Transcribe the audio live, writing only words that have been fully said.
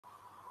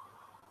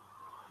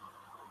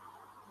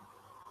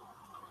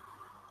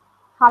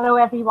Hello,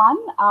 everyone,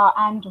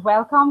 and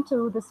welcome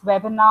to this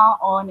webinar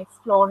on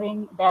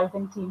exploring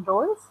Belbin Team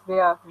Roles. We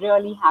are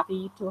really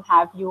happy to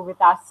have you with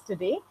us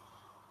today.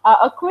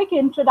 A quick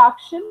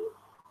introduction.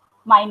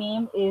 My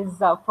name is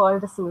Pearl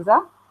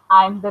D'Souza.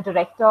 I'm the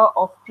Director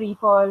of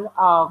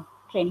PrePearl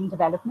Training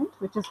Development,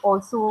 which is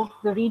also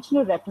the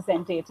regional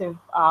representative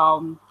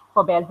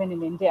for Belbin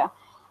in India.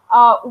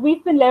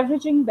 We've been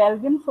leveraging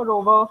Belbin for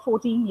over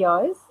 14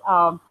 years.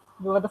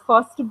 We were the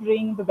first to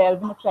bring the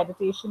Belbin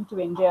accreditation to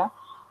India.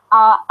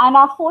 And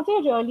our forte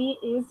really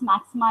is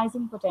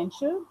maximizing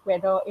potential,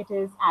 whether it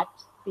is at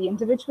the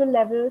individual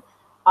level,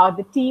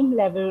 the team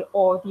level,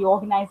 or the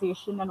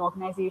organization and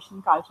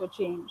organization culture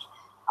change.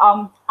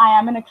 I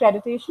am an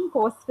accreditation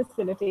course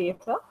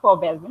facilitator for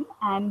Belbin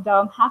and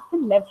have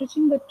been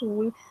leveraging the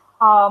tool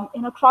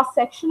in a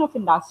cross-section of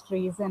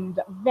industries, and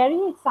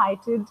very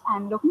excited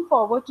and looking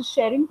forward to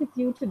sharing with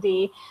you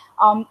today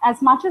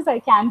as much as I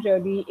can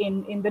really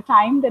in the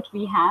time that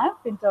we have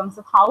in terms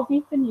of how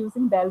we've been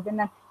using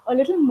Belbin and a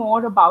little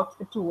more about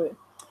the tool.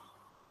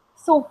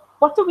 So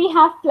what do we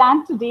have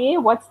planned today?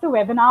 What's the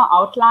webinar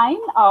outline?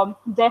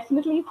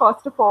 Definitely,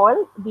 first of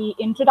all, the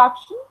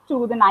introduction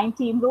to the 9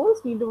 team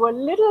roles. We'll do a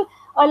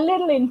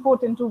little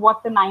input into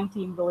what the 9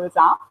 team roles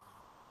are.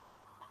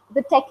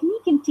 The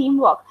technique in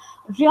teamwork,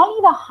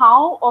 really the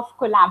how of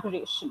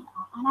collaboration.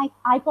 And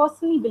I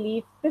personally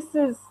believe this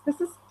is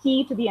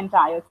key to the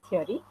entire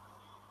theory.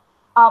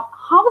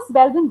 How is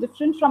Belbin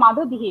different from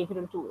other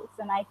behavioral tools?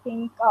 And I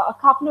think a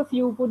couple of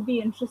you would be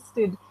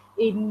interested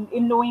in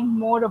knowing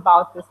more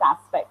about this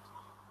aspect.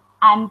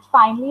 And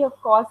finally, of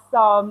course,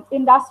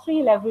 industry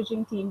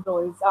leveraging team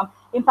roles.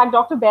 In fact,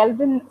 Dr.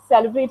 Belbin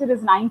celebrated his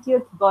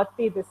 90th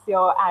birthday this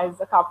year, as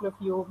a couple of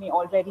you may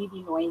already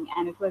be knowing.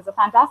 And it was a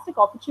fantastic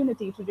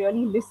opportunity to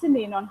really listen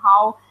in on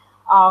how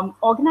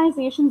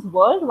organizations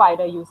worldwide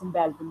are using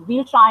Belbin.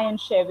 We'll try and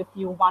share with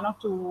you one or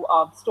two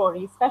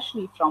stories,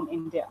 especially from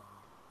India.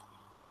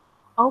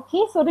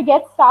 Okay, so to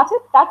get started,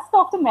 that's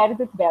Dr.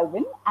 Meredith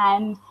Belbin,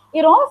 and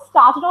it all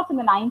started off in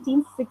the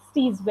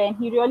 1960s when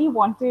he really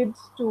wanted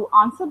to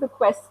answer the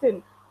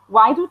question,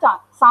 why do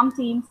some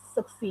teams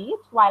succeed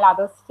while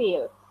others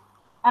fail?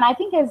 And I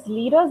think as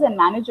leaders and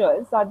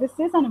managers, this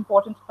is an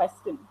important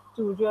question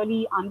to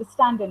really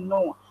understand and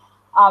know.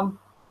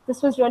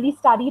 This was really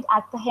studied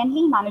at the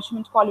Henley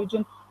Management College,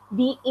 and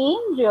the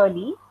aim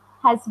really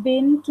has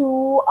been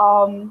to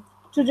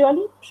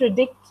really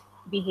predict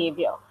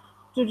behavior.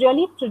 To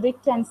really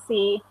predict and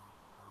say,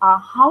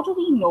 how do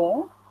we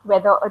know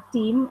whether a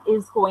team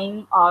is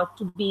going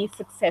to be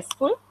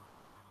successful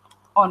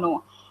or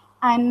no?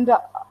 And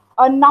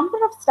a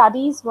number of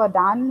studies were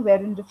done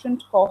wherein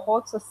different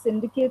cohorts or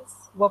syndicates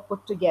were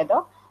put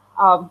together.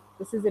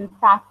 This is in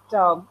fact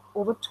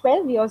over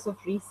 12 years of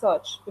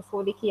research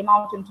before they came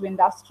out into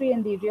industry,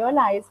 and they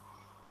realized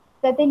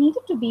that there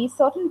needed to be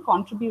certain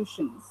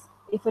contributions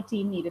if a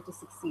team needed to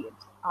succeed.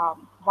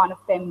 One of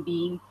them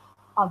being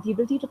the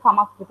ability to come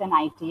up with an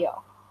idea,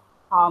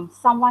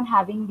 someone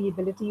having the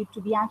ability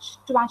to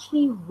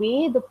actually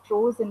weigh the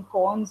pros and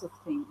cons of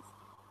things,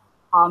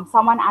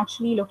 someone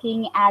actually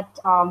looking at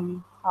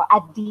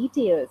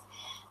details.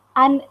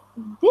 And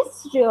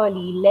this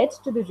really led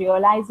to the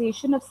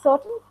realization of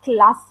certain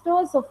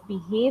clusters of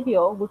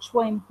behavior which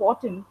were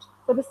important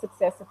for the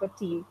success of a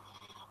team.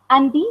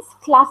 And these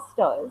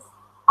clusters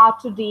are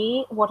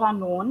today what are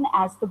known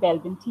as the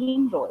Belbin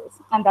Team Roles.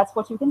 And that's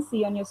what you can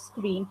see on your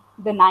screen,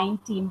 the 9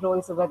 team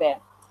roles over there.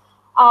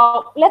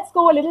 Let's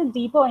go a little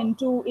deeper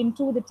into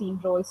the team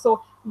roles.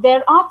 So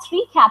there are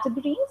 3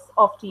 categories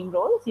of team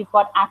roles. You've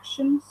got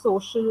action,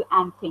 social,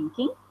 and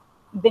thinking.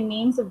 The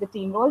names of the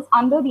team roles.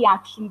 Under the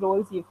action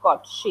roles, you've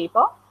got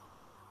shaper,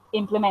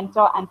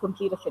 implementer, and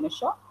completer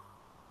finisher.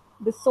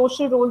 The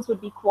social roles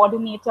would be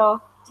coordinator,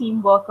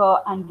 team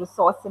worker, and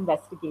resource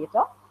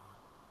investigator.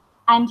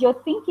 And your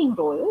thinking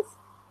roles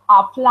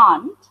are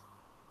plant,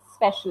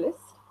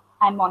 specialist,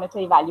 and monitor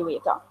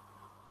evaluator.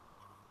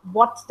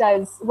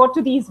 What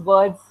do these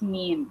words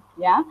mean?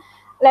 Yeah,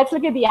 let's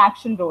look at the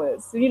action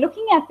roles. So you're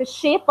looking at the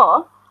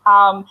shaper.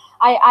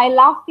 I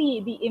love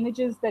the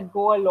images that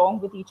go along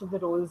with each of the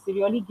roles. They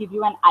really give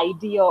you an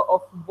idea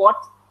of what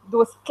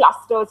those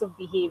clusters of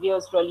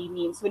behaviors really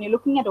mean. So when you're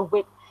looking at a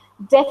whip,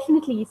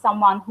 definitely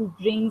someone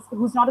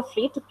who's not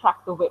afraid to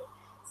crack the whip,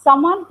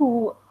 someone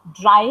who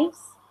drives,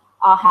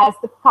 has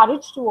the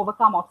courage to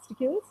overcome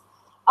obstacles.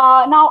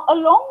 Now,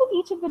 along with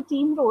each of the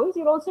team roles,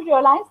 you'll also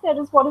realize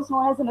there is what is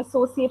known as an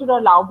associated or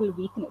allowable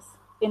weakness.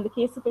 In the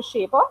case of a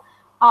shaper,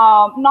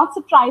 not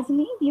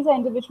surprisingly, these are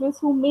individuals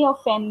who may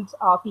offend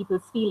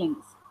people's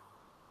feelings.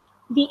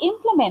 The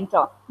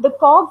implementer, the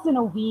cogs in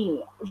a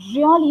wheel,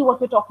 really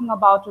what we're talking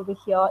about over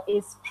here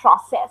is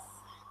process.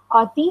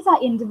 These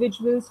are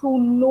individuals who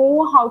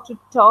know how to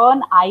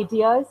turn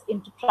ideas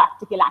into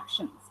practical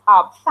actions,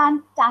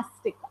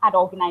 fantastic at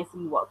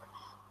organizing work.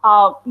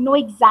 Know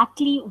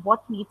exactly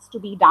what needs to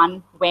be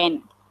done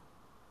when.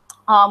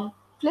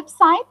 Flip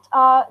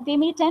side, they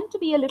may tend to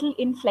be a little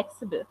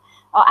inflexible.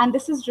 And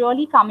this is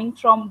really coming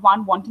from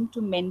one wanting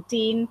to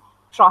maintain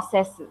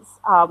processes,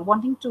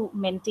 wanting to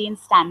maintain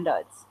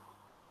standards.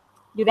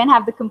 You then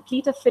have the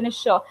completer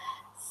finisher,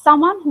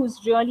 someone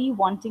who's really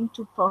wanting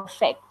to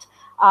perfect,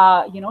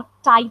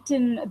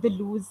 tighten the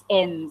loose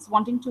ends,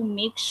 wanting to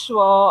make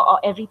sure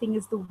everything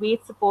is the way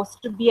it's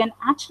supposed to be, and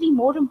actually,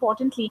 more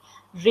importantly,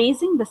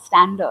 raising the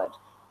standard.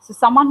 So,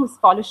 someone who's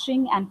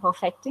polishing and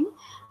perfecting.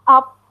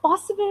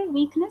 Possible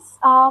weakness,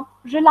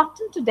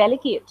 reluctant to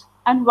delegate.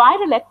 And why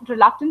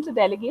reluctant to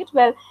delegate?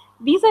 Well,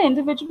 these are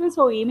individuals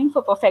who are aiming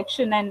for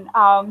perfection, and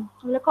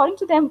well, according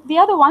to them, they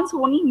are the ones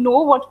who only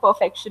know what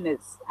perfection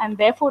is, and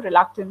therefore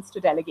reluctance to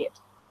delegate.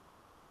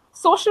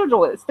 Social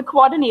roles, the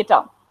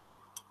coordinator,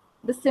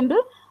 the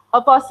symbol,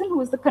 a person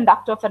who is the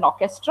conductor of an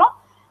orchestra.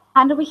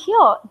 And over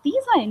here,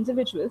 these are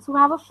individuals who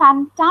have a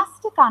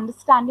fantastic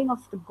understanding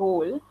of the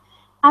goal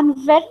and,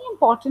 very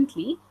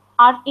importantly,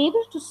 are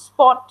able to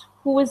spot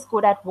who is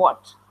good at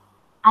what,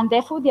 and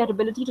therefore their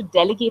ability to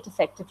delegate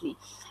effectively.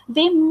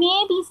 They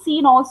may be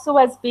seen also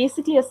as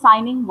basically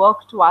assigning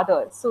work to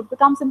others. So it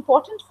becomes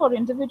important for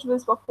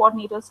individuals or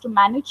coordinators to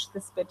manage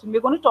this bit. And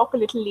we're going to talk a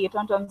little later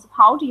in terms of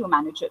how do you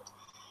manage it.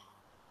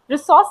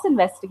 Resource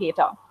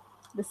investigator,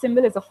 the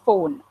symbol is a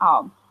phone.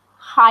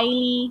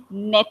 Highly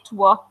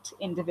networked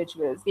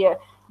individuals. They are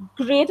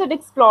great at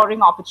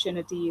exploring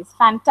opportunities,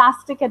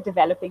 fantastic at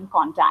developing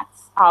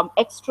contacts,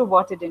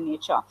 extroverted in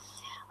nature.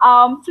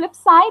 Flip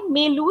side,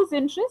 may lose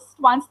interest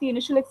once the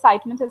initial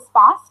excitement has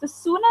passed. As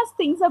soon as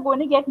things are going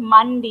to get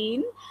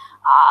mundane,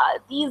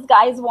 these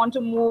guys want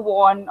to move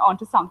on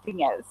onto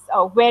something else.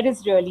 Where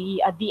is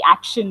really the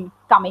action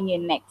coming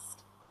in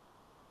next?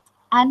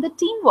 And the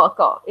team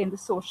worker in the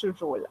social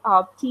role.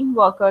 Team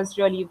workers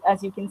really,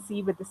 as you can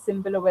see with the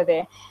symbol over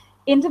there,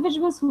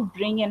 individuals who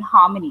bring in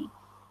harmony,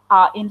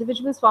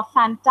 individuals who are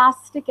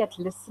fantastic at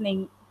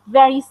listening,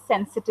 very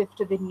sensitive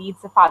to the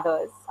needs of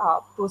others,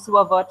 those who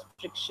avert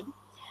friction.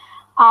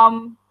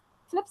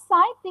 Flip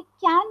side, they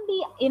can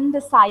be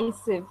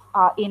indecisive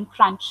in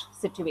crunch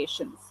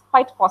situations.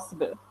 Quite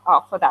possible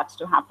for that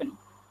to happen.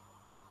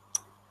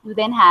 You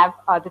then have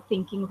the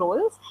thinking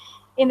roles.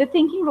 In the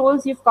thinking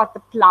roles, you've got the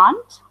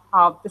plant.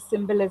 The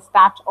symbol is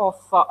that of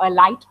a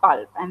light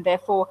bulb, and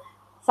therefore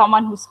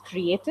someone who's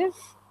creative,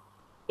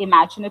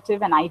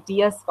 imaginative, and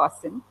ideas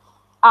person.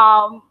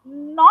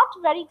 Not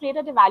very great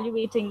at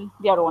evaluating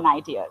their own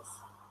ideas.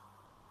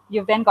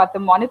 You've then got the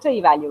monitor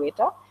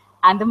evaluator,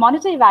 and the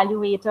monitor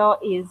evaluator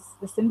is,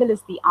 the symbol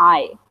is the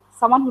eye,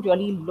 someone who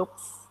really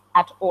looks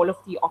at all of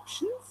the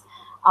options,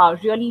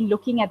 really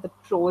looking at the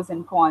pros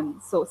and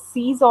cons. So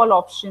sees all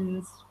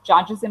options,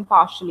 judges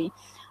impartially,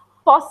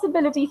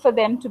 possibility for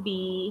them to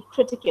be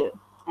critical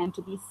and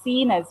to be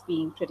seen as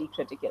being pretty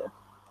critical.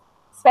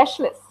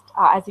 Specialist,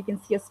 as you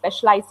can see, a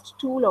specialized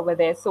tool over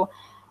there. So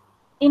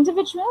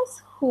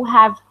individuals who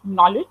have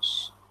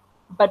knowledge,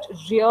 but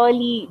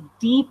really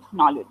deep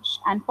knowledge,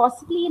 and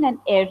possibly in an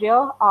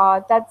area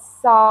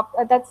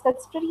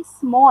that's pretty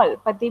small,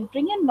 but they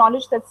bring in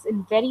knowledge that's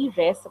in very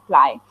rare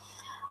supply.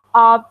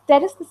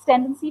 There is this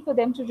tendency for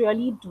them to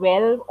really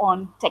dwell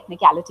on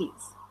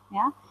technicalities.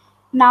 Yeah.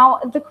 Now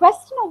the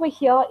question over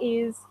here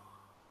is,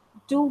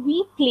 do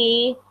we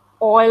play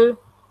all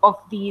of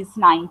these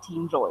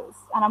 19 roles?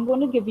 And I'm going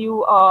to give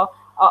you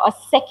a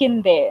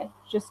second there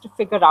just to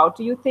figure out,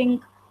 do you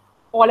think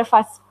all of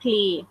us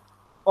play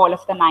all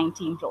of the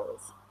 19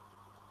 roles?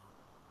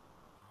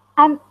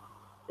 And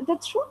the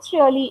truth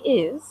really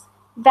is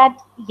that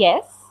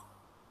yes,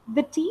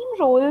 the team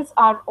roles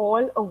are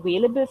all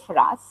available for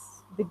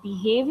us, the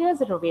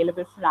behaviors are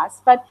available for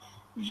us, but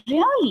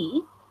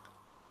really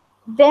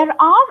there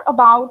are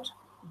about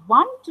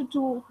one to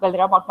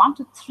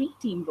three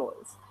team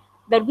roles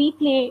that we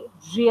play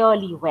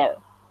really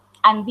well.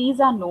 And these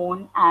are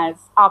known as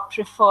our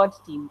preferred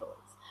team roles.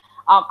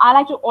 I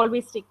like to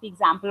always take the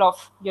example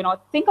of,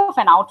 think of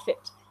an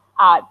outfit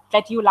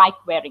that you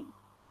like wearing.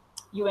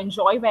 You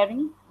enjoy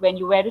wearing. When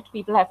you wear it,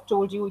 people have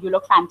told you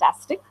look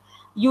fantastic.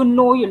 You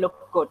know you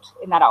look good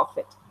in that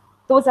outfit.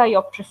 Those are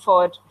your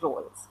preferred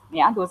roles.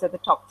 Yeah, those are the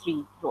top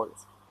three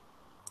roles.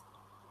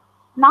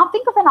 Now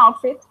think of an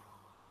outfit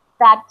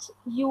that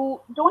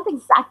you don't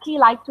exactly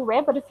like to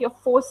wear, but if you're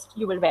forced,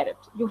 you will wear it.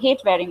 You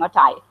hate wearing a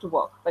tie to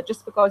work, but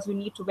just because you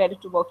need to wear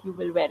it to work, you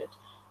will wear it.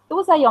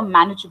 Those are your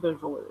manageable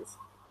roles.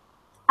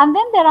 And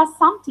then there are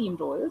some team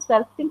roles.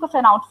 Well, think of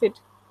an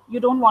outfit you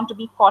don't want to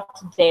be caught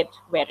dead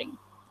wearing.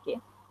 Okay,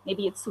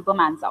 maybe it's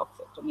Superman's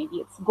outfit, or maybe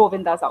it's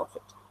Govinda's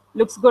outfit.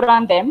 Looks good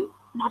on them,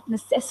 not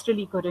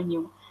necessarily good on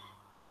you.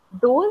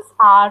 Those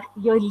are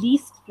your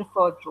least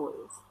preferred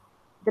roles.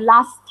 The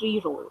last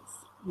three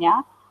roles,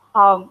 yeah.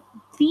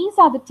 These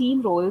are the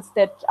team roles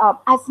that,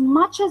 as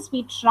much as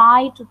we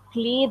try to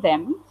play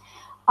them,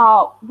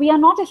 we are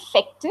not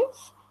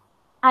effective,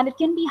 and it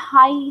can be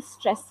highly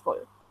stressful.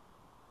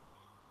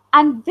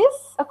 And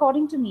this,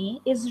 according to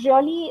me, is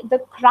really the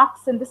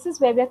crux, and this is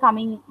where we're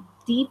coming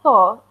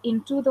deeper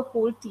into the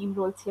whole team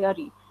role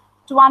theory,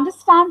 to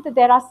understand that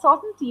there are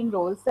certain team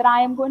roles that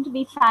I am going to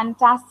be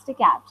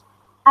fantastic at,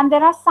 and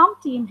there are some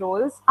team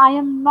roles I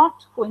am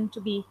not going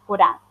to be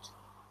good at.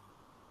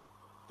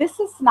 This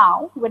is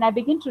now when I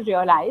begin to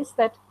realize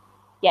that,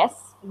 yes,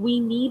 we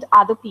need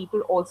other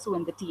people also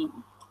in the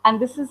team. And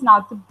this is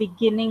now the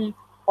beginning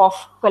of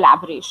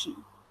collaboration.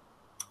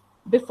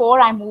 Before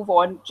I move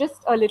on,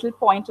 just a little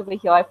point over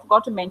here. I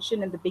forgot to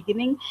mention in the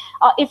beginning,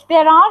 if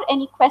there are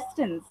any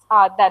questions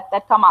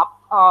that come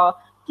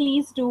up,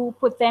 please do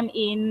put them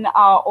in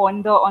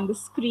on the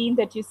screen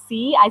that you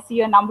see. I see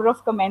a number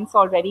of comments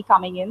already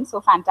coming in, so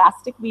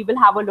fantastic. We will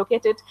have a look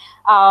at it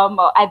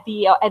at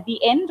the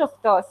end of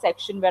the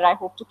section, where I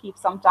hope to keep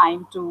some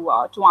time to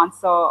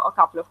answer a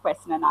couple of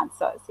question and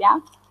answers. Yeah,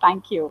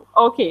 thank you.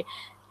 Okay.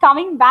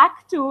 Coming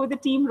back to the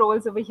team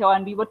roles over here,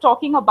 and we were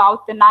talking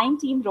about the 9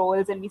 team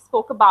roles, and we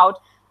spoke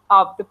about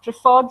the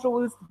preferred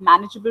roles,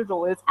 manageable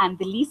roles, and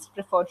the least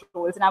preferred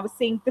roles. And I was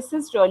saying this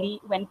is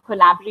really when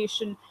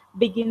collaboration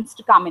begins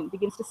to come in,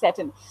 begins to set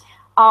in.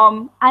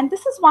 And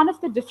this is one of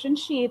the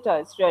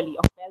differentiators really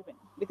of Belbin,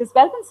 because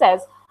Belbin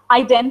says,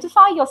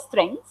 identify your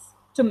strengths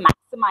to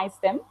maximize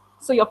them.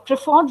 So your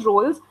preferred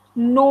roles,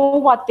 know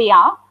what they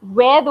are,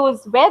 wear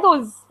those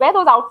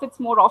outfits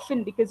more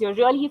often, because you're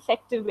really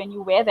effective when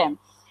you wear them.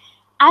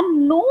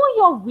 And know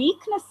your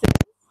weaknesses,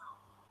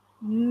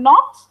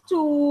 not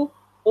to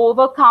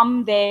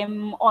overcome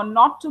them or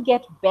not to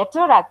get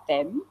better at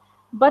them,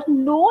 but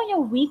know your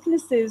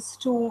weaknesses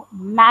to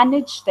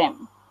manage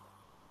them.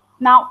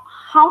 Now,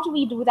 how do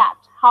we do that?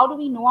 How do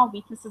we know our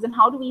weaknesses and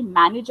how do we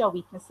manage our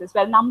weaknesses?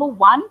 Well, number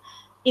one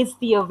is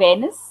the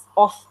awareness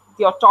of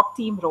your top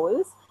team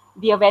roles,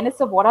 the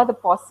awareness of what are the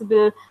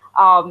possible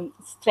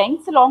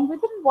strengths along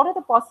with it and what are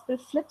the possible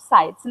flip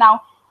sides.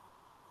 Now,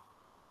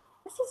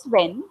 this is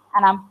when,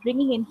 and I'm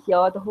bringing in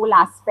here the whole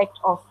aspect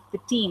of the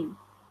team.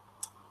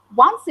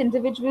 Once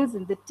individuals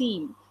in the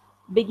team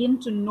begin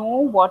to know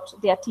what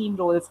their team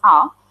roles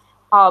are,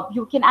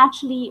 you can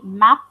actually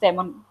map them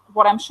on.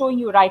 What I'm showing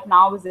you right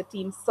now is a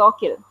team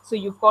circle. So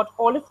you've got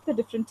all of the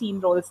different team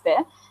roles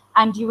there,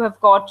 and you have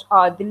got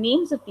the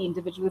names of the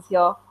individuals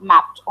here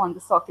mapped on the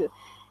circle.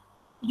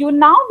 You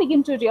now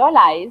begin to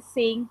realize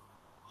saying,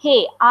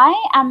 hey, I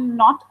am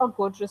not a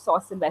good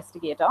resource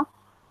investigator.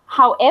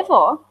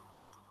 However,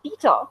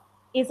 Peter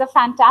is a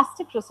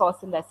fantastic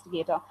resource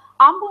investigator.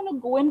 I'm going to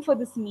go in for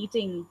this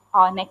meeting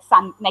next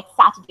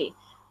Saturday.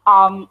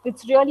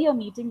 It's really a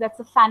meeting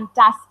that's a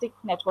fantastic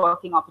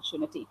networking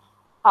opportunity.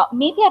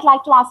 Maybe I'd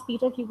like to ask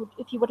Peter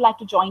if he would like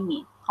to join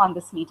me on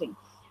this meeting.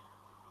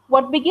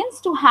 What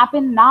begins to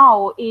happen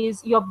now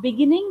is you're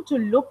beginning to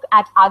look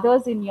at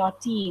others in your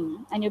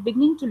team and you're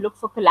beginning to look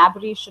for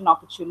collaboration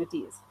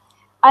opportunities.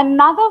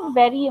 Another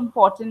very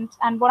important,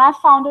 and what I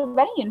found a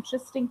very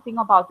interesting thing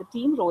about the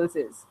team roles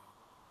is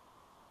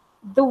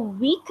the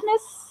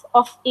weakness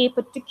of a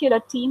particular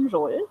team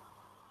role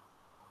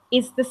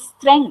is the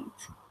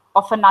strength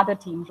of another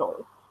team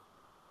role.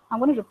 I'm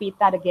going to repeat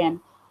that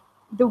again.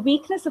 The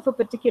weakness of a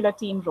particular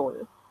team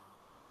role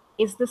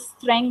is the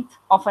strength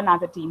of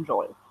another team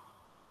role.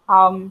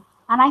 And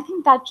I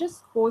think that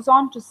just goes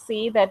on to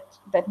say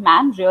that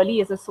man really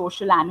is a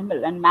social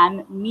animal and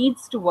man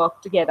needs to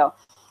work together.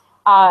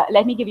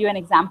 Let me give you an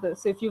example.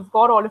 So if you've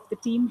got all of the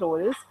team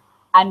roles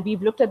and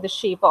we've looked at the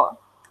shaper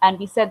and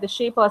we said the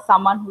shaper is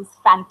someone who's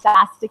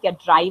fantastic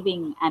at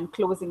driving and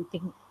closing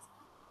things.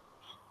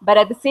 But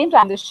at the same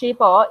time, the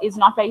shaper is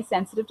not very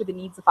sensitive to the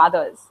needs of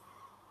others.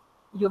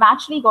 You've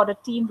actually got a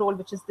team role,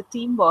 which is the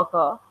team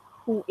worker,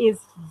 who is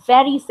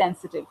very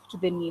sensitive to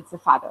the needs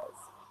of others.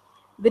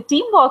 The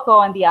team worker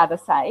on the other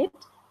side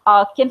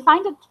can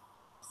find it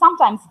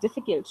sometimes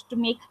difficult to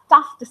make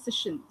tough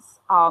decisions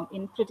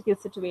in critical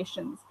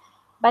situations.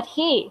 But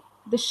hey,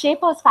 the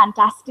shaper is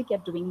fantastic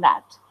at doing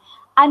that.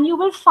 And you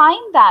will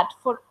find that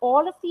for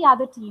all of the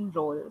other team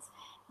roles,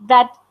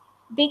 that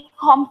they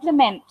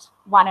complement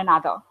one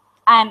another.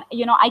 And,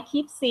 I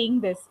keep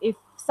saying this, if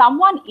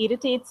someone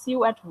irritates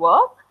you at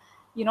work,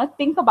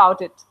 think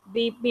about it.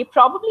 They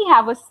probably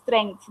have a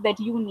strength that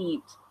you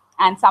need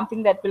and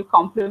something that will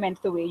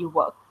complement the way you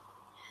work.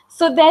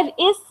 So there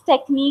is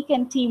technique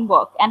and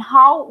teamwork. And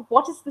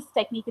what is this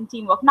technique and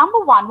teamwork? Number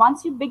one,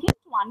 once you begin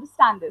to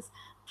understand this,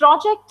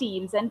 project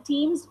teams and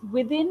teams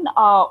within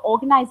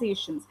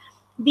organizations,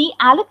 the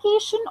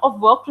allocation of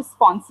work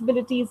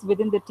responsibilities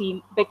within the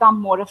team become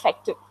more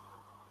effective.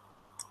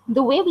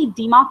 The way we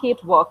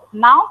demarcate work,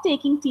 now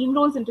taking team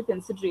roles into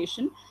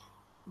consideration,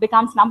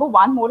 becomes number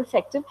one, more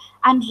effective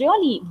and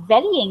really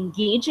very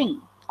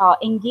engaging.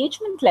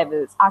 Engagement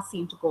levels are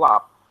seen to go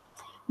up.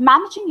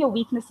 Managing your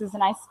weaknesses,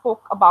 and I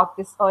spoke about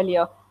this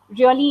earlier,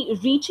 really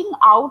reaching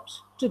out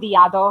to the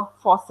other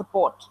for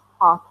support,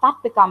 that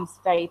becomes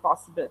very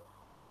possible.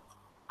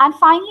 And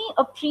finally,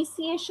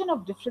 appreciation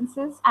of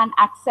differences and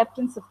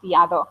acceptance of the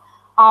other.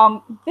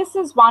 This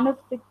is one of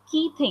the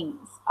key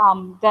things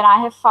that I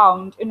have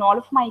found in all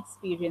of my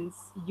experience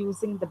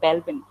using the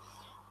Belbin.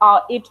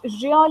 It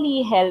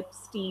really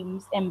helps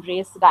teams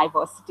embrace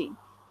diversity,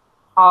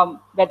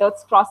 whether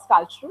it's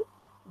cross-cultural,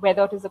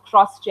 whether it is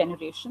across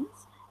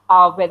generations,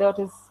 whether it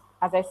is,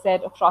 as I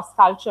said, across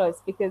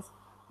cultures, because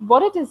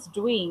what it is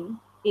doing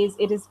is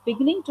it is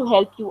beginning to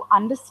help you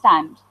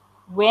understand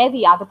where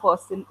the other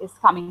person is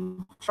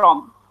coming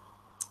from.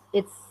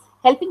 It's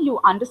helping you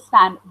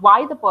understand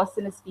why the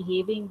person is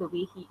behaving the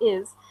way he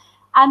is.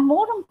 And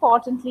more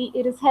importantly,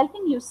 it is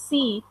helping you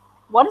see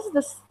what is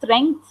the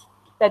strength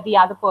that the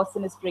other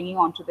person is bringing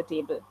onto the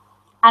table.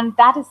 And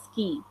that is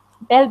key.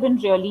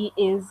 Belbin really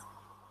is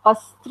a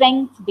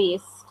strength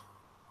based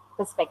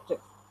perspective.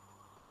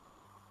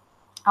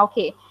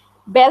 Okay,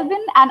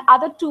 Belbin and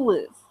other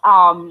tools.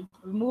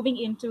 Moving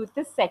into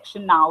this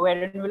section now,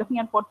 where we're looking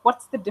at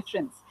what's the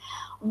difference.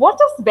 What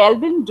does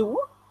Belbin do?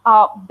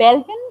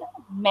 Belbin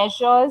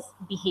measures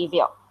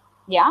behavior.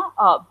 Yeah,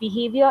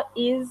 behavior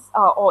is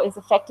or is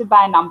affected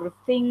by a number of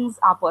things: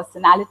 our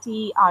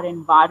personality, our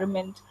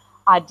environment,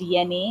 our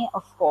DNA,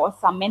 of course,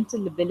 our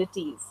mental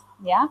abilities.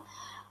 Yeah.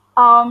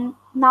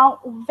 Now,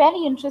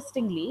 very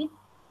interestingly,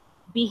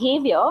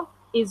 behavior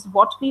is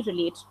what we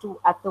relate to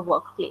at the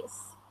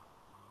workplace.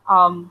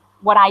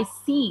 What I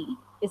see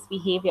is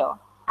behavior,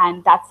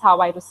 and that's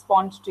how I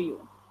respond to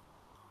you.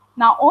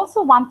 Now,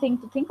 also, one thing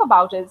to think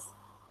about is,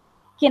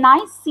 can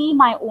I see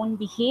my own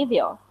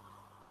behavior?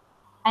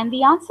 And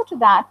the answer to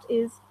that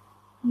is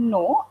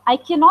no, I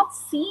cannot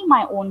see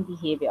my own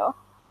behavior.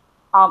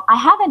 I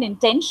have an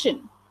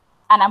intention,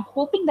 and I'm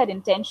hoping that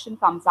intention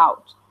comes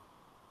out.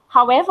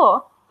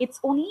 However, it's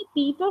only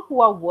people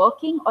who are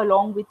working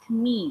along with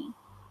me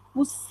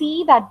who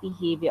see that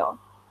behavior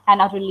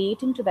and are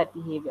relating to that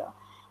behavior.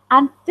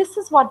 And this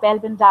is what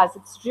Belbin does.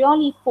 It's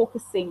really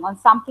focusing on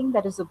something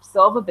that is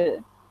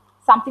observable,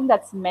 something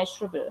that's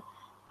measurable,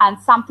 and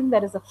something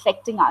that is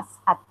affecting us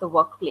at the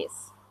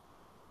workplace.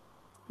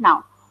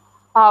 Now,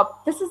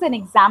 this is an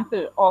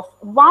example of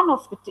one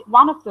of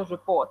the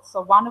reports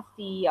or one of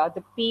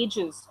the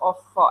pages of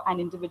an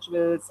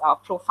individual's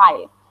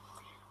profile.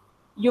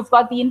 You've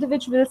got the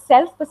individual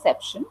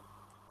self-perception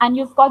and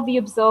you've got the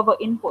observer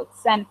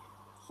inputs. And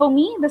for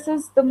me, this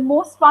is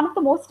one of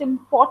the most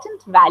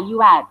important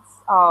value adds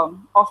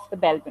of the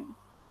Belbin.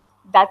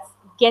 That's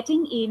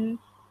getting in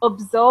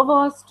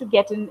observers to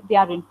get in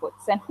their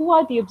inputs. And who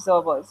are the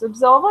observers?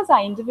 Observers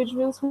are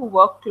individuals who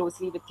work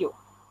closely with you.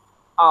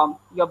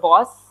 Your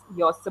boss,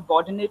 your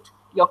subordinate,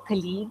 your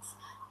colleagues,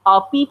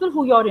 people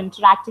who you're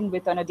interacting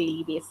with on a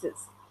daily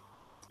basis.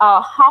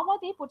 How are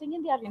they putting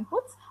in their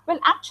inputs? Well,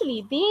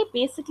 actually, they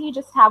basically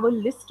just have a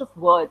list of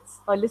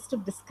words, a list of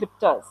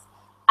descriptors,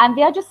 and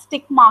they are just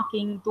tick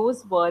marking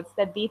those words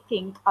that they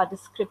think are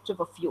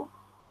descriptive of you.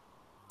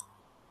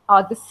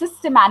 The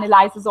system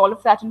analyzes all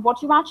of that, and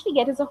what you actually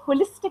get is a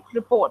holistic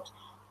report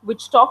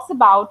which talks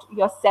about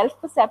your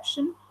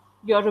self-perception,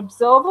 your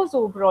observer's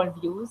overall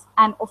views,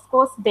 and of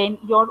course, then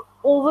your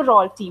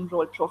overall team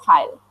role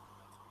profile.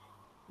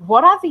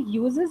 What are the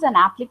uses and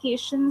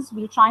applications?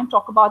 We'll try and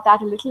talk about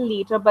that a little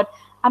later, but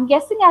I'm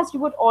guessing as you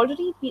would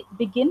already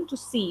begin to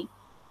see,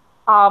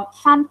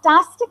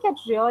 fantastic at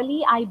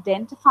really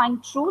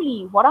identifying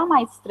truly what are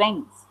my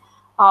strengths,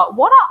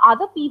 what are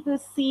other people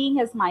seeing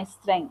as my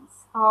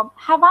strengths.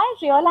 Have I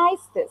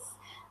realized this?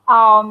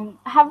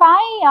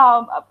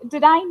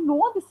 Did I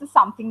know this is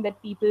something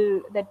that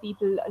people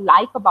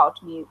like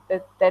about me,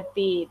 that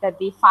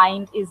they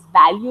find is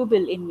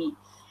valuable in me?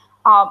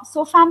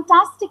 So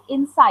fantastic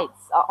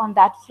insights on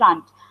that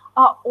front.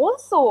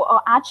 Also,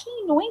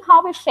 actually knowing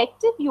how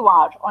effective you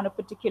are on a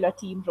particular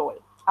team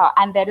role.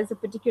 And there is a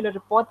particular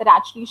report that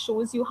actually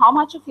shows you how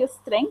much of your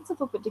strengths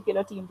of a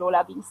particular team role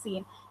are being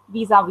seen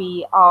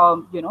vis-a-vis,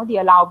 the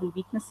allowable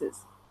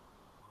weaknesses.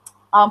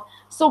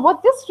 So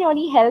what this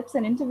really helps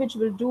an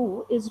individual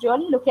do is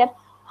really look at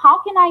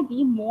how can I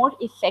be more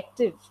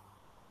effective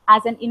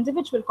as an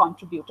individual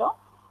contributor,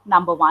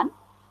 number one.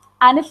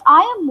 And if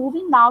I am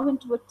moving now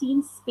into a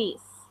team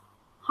space,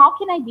 how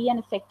can I be an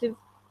effective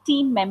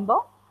team member,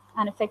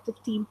 an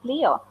effective team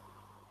player?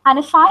 And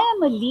if I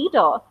am a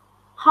leader,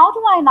 how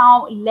do I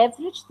now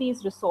leverage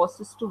these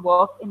resources to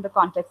work in the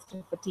context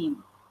of a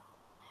team?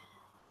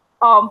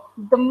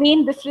 The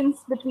main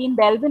difference between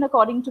Belbin,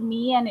 according to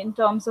me, and in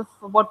terms of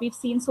what we've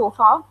seen so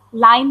far,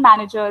 line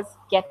managers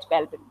get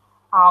Belbin.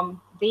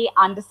 They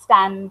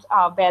understand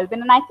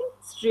Belbin, and I think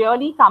it's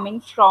really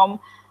coming from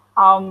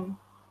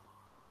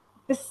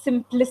the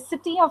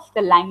simplicity of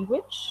the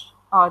language,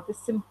 the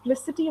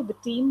simplicity of the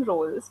team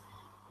roles.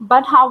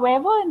 But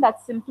however, in that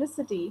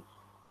simplicity,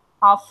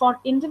 for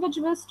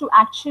individuals to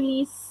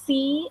actually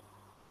see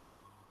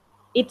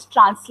it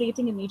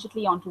translating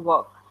immediately onto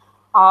work.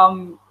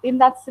 In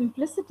that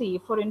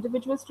simplicity, for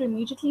individuals to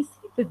immediately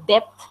see the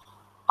depth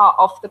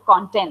of the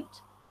content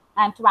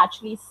and to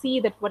actually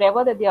see that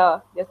whatever that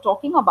they're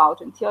talking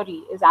about in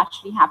theory is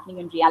actually happening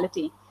in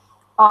reality.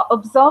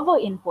 Observer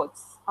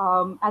inputs,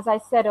 as I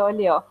said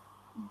earlier,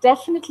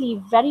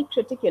 definitely very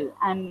critical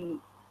and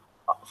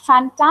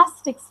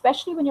fantastic,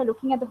 especially when you're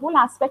looking at the whole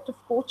aspect of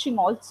coaching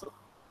also.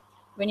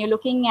 When you're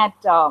looking at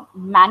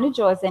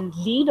managers and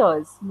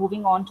leaders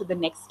moving on to the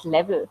next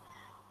level,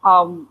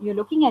 you're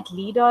looking at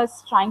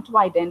leaders trying to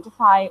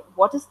identify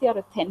what is their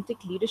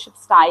authentic leadership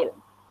style.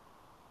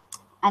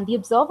 And the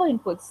observer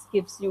inputs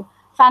gives you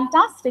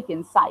fantastic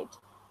insight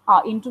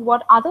into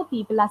what other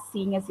people are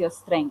seeing as your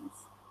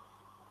strengths.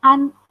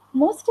 And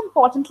most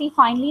importantly,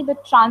 finally, the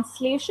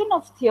translation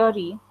of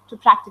theory to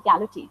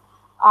practicality.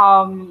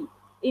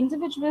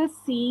 individuals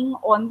seeing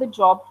on the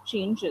job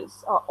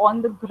changes,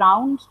 on the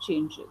ground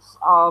changes,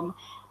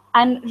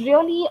 and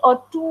really a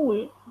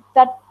tool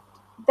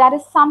that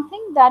is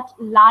something that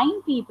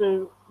line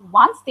people,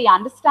 once they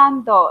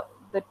understand the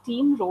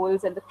team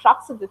roles and the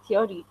crux of the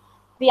theory,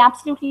 they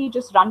absolutely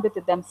just run with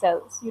it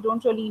themselves. You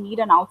don't really need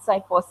an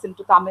outside person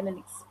to come in and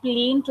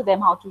explain to them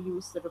how to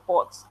use the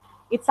reports.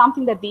 It's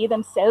something that they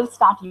themselves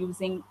start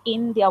using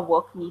in their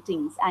work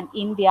meetings and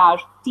in their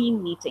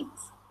team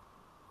meetings.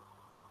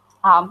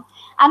 Um,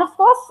 and of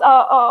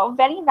course,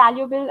 very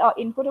valuable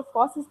input, of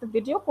course, is the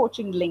video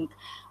coaching link.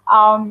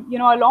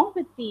 Along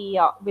with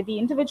the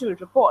individual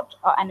report,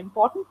 an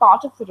important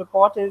part of the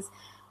report is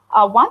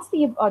once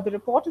the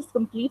report is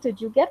completed,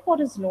 you get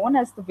what is known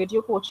as the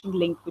video coaching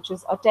link, which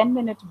is a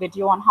 10-minute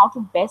video on how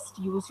to best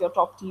use your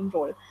top team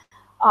role.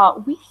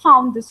 We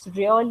found this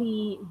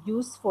really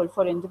useful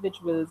for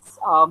individuals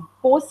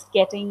post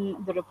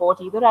getting the report,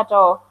 either at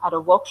a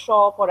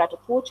workshop or at a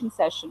coaching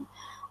session,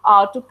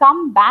 to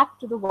come back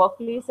to the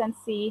workplace and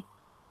say,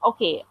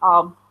 okay,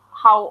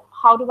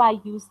 how do I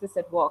use this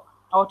at work,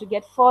 or to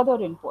get further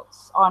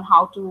inputs on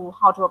how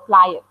to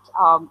apply it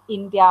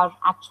in their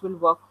actual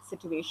work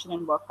situation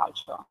and work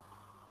culture.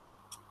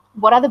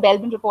 What are the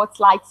Belbin reports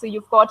like? So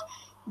you've got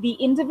the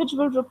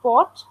individual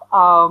report.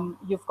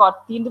 You've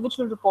got the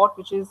individual report,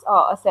 which is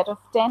a set of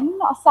 10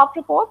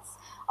 sub-reports,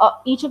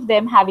 each of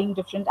them having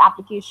different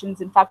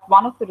applications. In fact,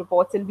 one of the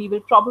reports, and we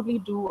will probably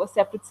do a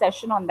separate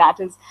session on that,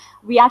 is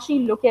we actually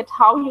look at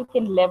how you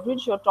can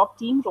leverage your top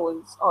team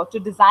roles to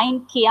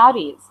design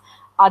KRAs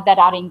that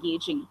are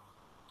engaging,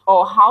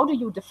 or how do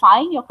you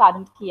define your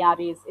current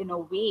KRAs in a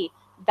way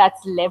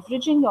that's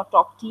leveraging your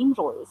top team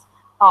roles.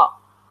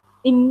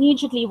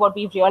 Immediately what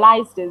we've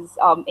realized is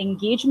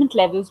engagement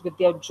levels with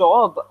their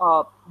job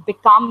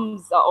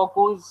becomes or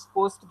goes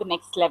to the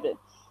next level.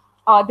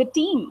 The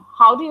team,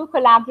 how do you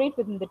collaborate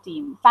within the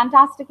team?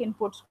 Fantastic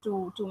input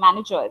to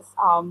managers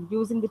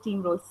using the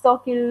team role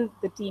circle,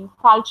 the team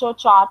culture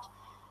chart,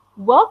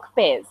 work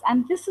pairs.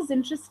 And this is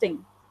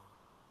interesting.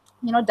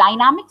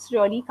 Dynamics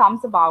really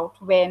comes about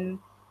when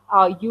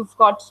you've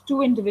got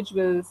two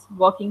individuals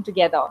working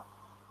together.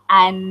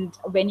 And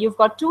when you've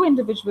got two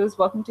individuals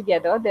working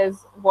together,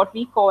 there's what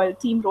we call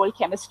team role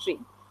chemistry.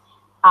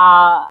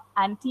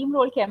 And team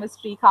role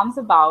chemistry comes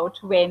about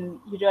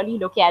when you really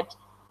look at,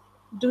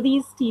 do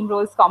these team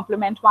roles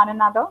complement one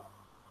another?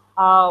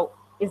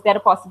 Is there a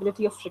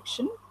possibility of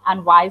friction?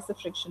 And why is the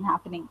friction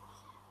happening?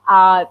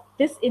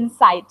 This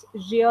insight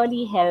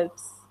really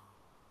helps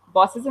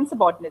bosses and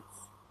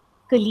subordinates,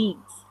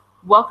 colleagues,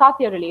 work out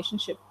their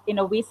relationship in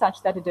a way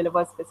such that it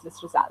delivers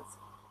business results.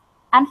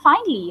 And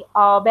finally,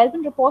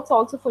 Belbin reports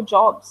also for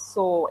jobs.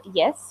 So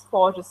yes,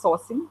 for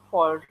resourcing,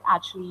 for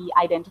actually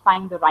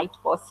identifying the right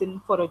person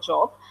for a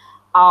job.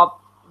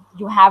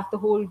 You have the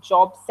whole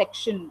job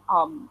section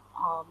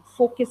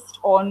focused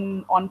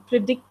on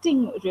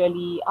predicting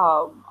really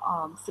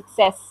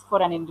success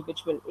for an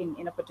individual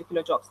in a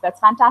particular job. So that's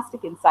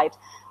fantastic insight,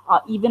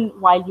 even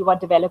while you are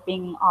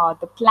developing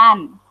the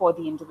plan for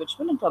the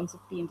individual in terms of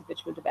the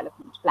individual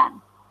development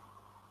plan.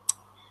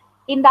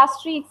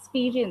 Industry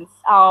experience.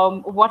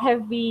 What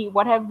have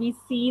we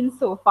seen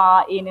so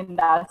far in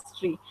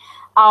industry?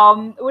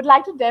 Would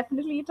like to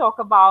definitely talk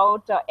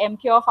about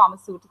MCure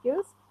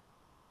Pharmaceuticals.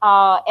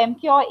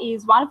 MCure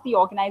is one of the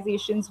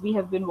organizations we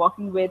have been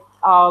working with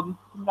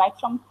right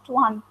from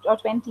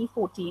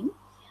 2014.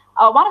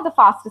 One of the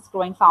fastest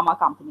growing pharma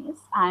companies,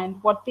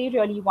 and what they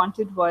really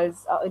wanted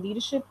was a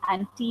leadership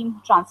and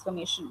team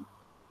transformation.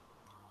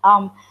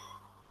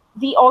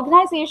 The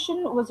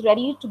organization was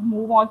ready to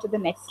move on to the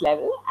next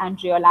level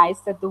and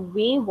realized that the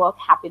way work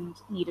happened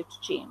needed to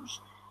change.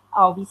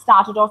 We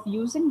started off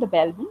using the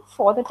Belbin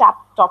for the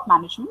top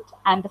management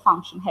and the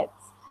function heads.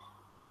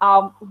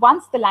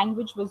 Once the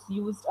language was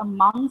used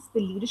amongst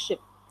the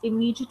leadership,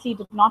 immediately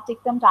did not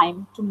take them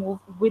time to move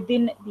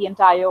within the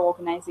entire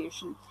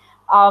organization.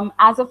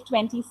 As of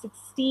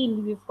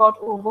 2016, we've got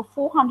over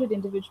 400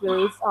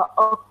 individuals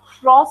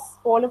across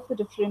all of the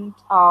different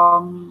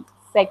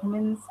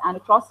segments and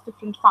across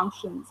different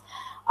functions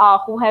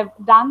who have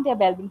done their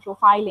Belbin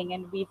profiling,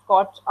 and we've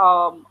got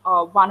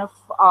one of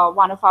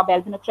our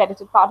Belbin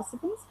accredited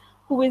participants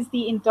who is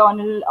the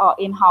internal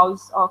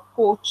in-house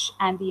coach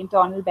and the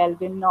internal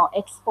Belbin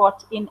expert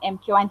in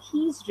MQ, and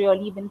he's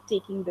really been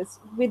taking this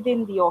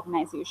within the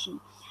organization.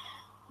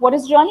 What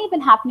has really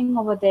been happening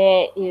over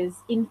there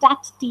is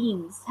intact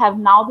teams have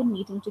now been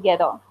meeting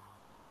together,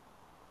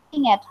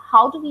 looking at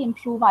how do we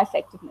improve our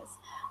effectiveness.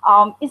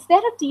 Is there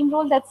a team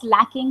role that's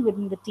lacking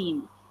within the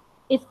team?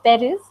 If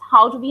there is,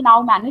 how do we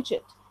now manage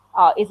it?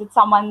 Is it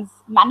someone's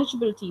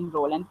manageable team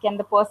role, and can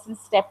the person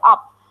step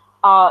up?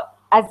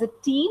 As a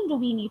team, do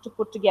we need to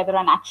put together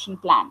an action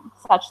plan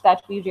such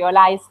that we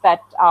realize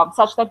that,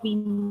 such that we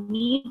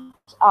meet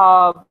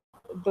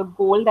the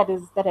goal that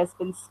has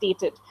been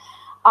stated?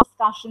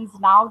 Discussions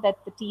now that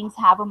the teams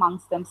have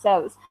amongst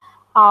themselves.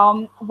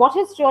 What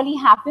has really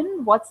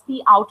happened? What's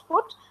the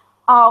output?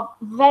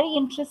 Very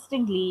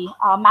interestingly,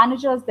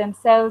 managers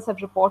themselves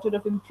have reported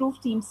of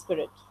improved team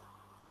spirit,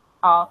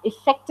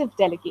 effective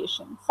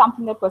delegation,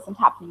 something that wasn't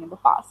happening in the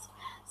past,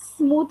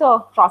 smoother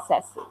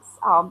processes,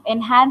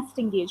 enhanced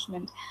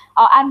engagement.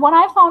 And what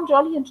I found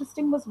really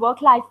interesting was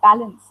work-life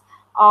balance.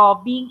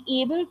 Being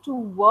able to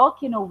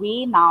work in a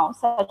way now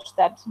such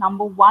that,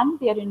 number one,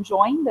 they're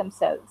enjoying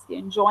themselves, they're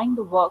enjoying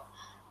the work.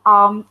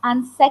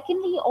 And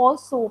secondly,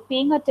 also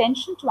paying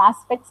attention to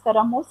aspects that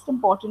are most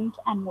important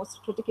and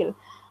most critical.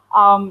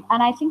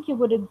 And I think you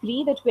would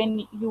agree that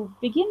when you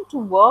begin to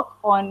work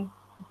on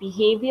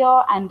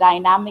behavior and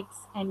dynamics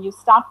and you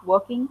start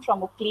working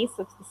from a place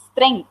of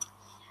strength,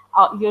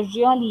 you're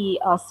really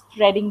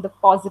spreading the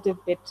positive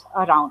bit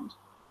around.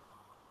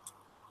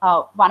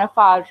 One of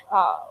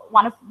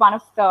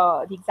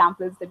the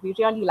examples that we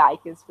really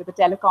like is with the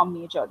telecom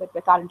major that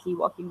we're currently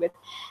working with,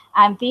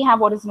 and they have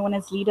what is known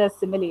as leader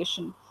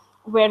assimilation,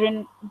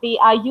 wherein they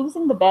are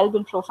using the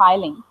Belbin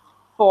profiling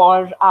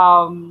for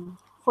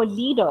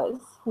leaders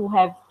who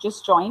have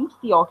just joined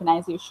the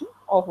organization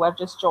or who have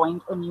just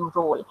joined a new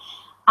role,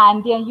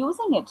 and they are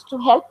using it to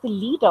help the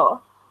leader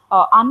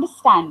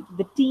understand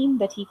the team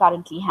that he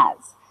currently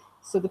has.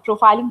 So the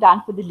profiling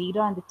done for the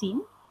leader and the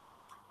team,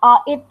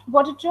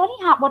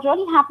 what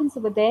really happens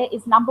over there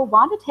is, number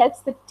one, it helps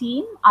the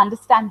team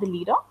understand the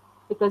leader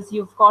because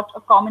you've got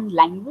a common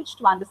language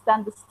to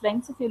understand the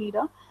strengths of your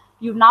leader.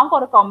 You've now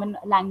got a common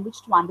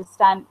language to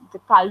understand the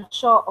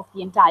culture of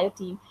the entire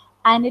team,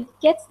 and it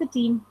gets the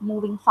team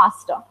moving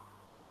faster.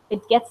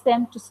 It gets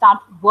them to start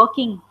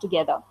working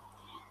together.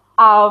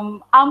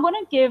 I'm going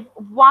to give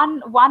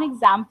one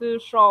example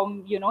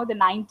from the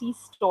 90s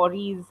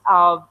stories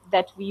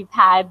that we've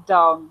had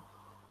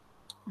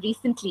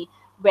recently,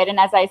 wherein,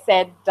 as I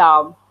said,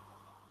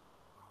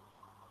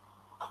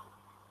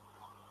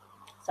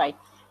 sorry,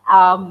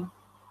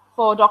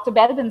 for Dr.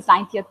 Belbin's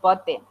 90th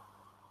birthday.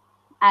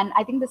 And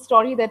I think the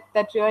story that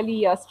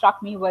really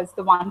struck me was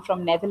the one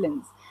from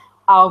Netherlands,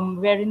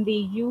 wherein they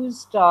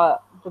used the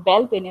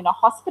Belbin in a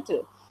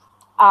hospital.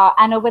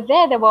 And over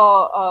there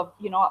were,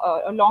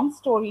 a long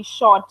story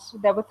short,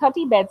 there were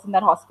 30 beds in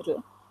that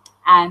hospital.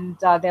 And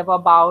there were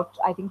about,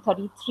 I think,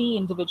 33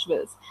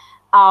 individuals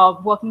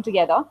working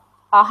together.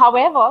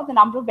 However, the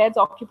number of beds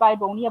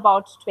occupied were only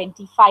about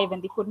 25,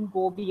 and they couldn't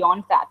go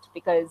beyond that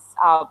because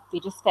they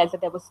just felt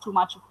that there was too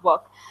much of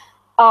work.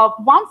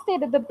 Once they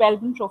did the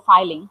Belbin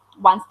profiling,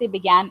 once they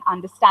began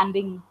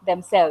understanding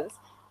themselves,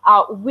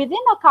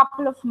 within a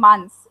couple of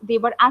months, they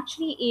were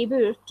actually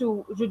able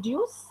to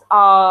reduce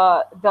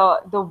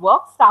the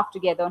work staff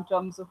together in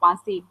terms of once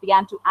they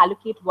began to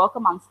allocate work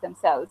amongst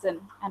themselves, and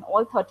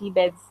all 30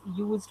 beds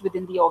used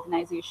within the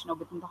organization or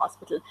within the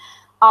hospital.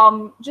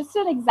 Just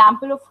an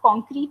example of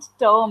concrete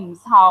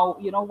terms, how,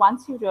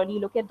 once you really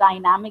look at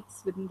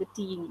dynamics within the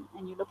team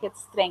and you look at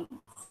strengths,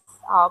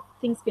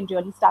 things can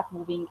really start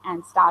moving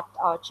and start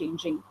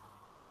changing.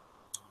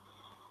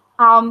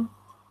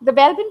 The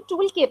Belbin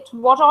toolkit,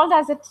 what all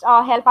does it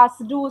help us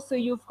do? So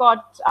you've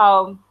got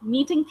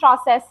meeting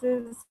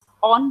processes,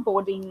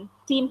 onboarding,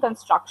 team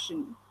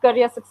construction,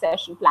 career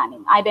succession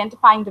planning,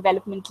 identifying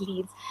development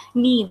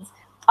needs,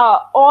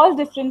 all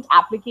different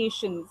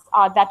applications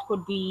that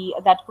could be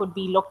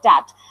looked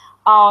at.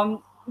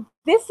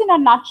 This, in a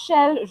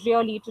nutshell,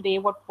 really today,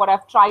 what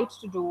I've tried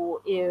to do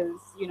is,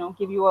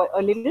 give you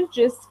a little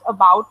gist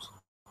about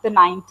the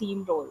 9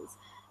 team roles,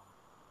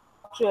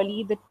 about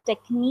really the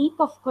technique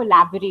of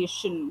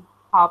collaboration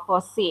per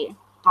se.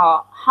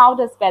 How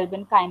does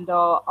Belbin kind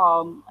of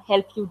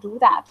help you do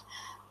that?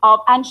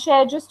 And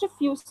share just a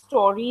few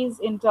stories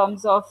in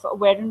terms of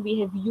wherein we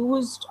have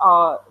used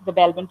the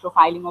Belbin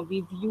profiling, or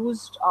we've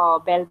used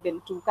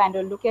Belbin to kind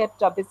of look at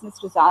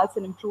business results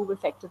and improve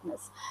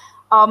effectiveness.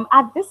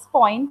 At this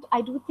point,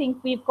 I do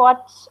think we've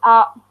got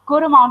a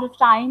good amount of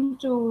time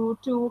to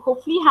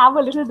hopefully have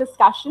a little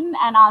discussion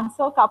and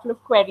answer a couple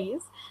of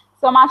queries.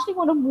 So I'm actually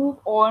going to move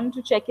on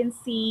to check and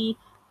see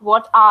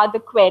what are the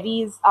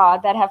queries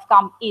that have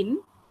come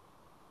in.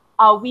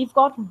 We've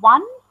got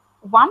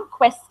one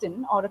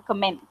question or a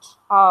comment,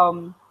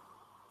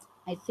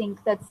 I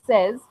think, that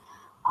says,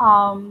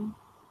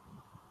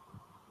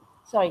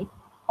 sorry,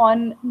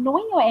 on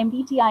knowing your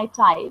MBTI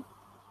type.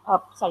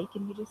 Sorry,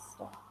 can we just...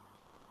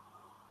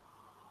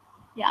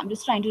 yeah, I'm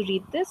just trying to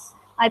read this.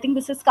 I think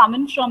this is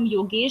coming from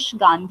Yogesh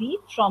Gandhi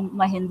from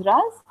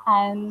Mahindra's.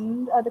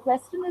 And the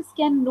question is,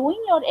 can knowing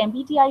your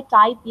MBTI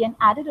type be an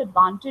added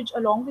advantage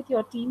along with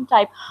your team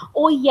type?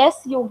 Oh,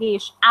 yes,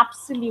 Yogesh,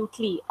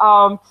 absolutely.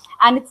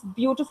 And it's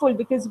beautiful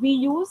because we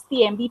use the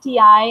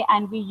MBTI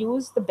and we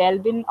use the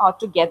Belbin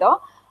together.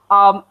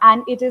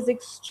 And it is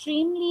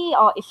extremely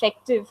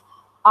effective,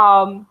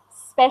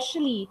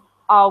 especially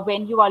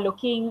when you are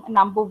looking,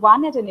 number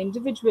one, at an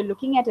individual,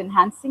 looking at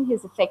enhancing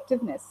his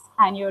effectiveness,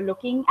 and you're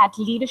looking at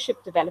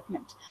leadership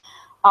development.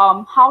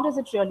 How does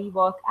it really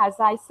work? As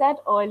I said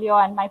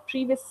earlier in my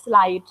previous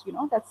slide,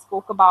 that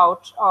spoke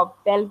about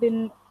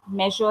Belbin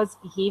measures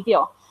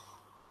behavior.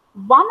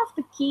 One of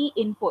the key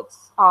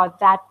inputs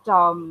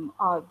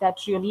that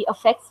really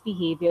affects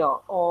behavior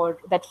or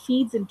that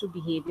feeds into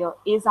behavior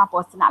is our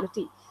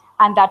personality,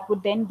 and that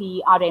would then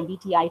be our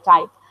MBTI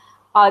type.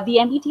 The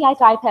MBTI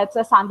type helps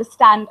us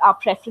understand our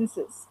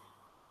preferences.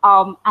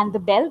 And the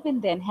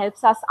Belbin then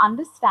helps us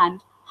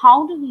understand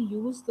how do we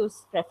use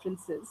those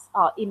preferences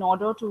in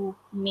order to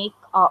make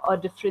a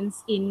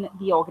difference in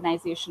the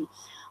organization.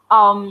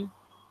 Um,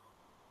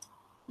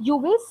 you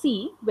will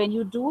see when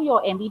you do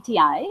your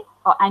MBTI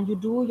and you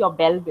do your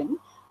Belbin,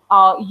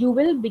 you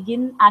will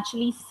begin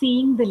actually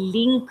seeing the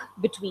link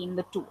between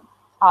the two.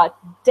 Uh,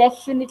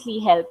 Definitely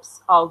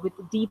helps with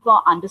deeper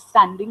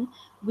understanding.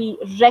 We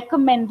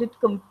recommend it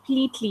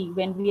completely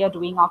when we are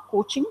doing our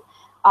coaching,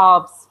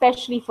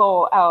 especially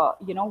for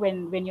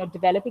when you're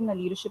developing a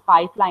leadership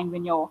pipeline,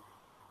 when you're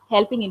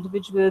helping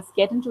individuals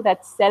get into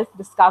that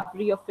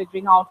self-discovery of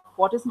figuring out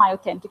what is my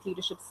authentic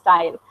leadership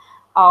style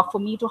for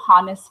me to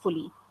harness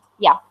fully.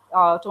 Yeah,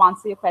 to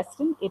answer your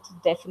question, it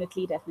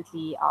definitely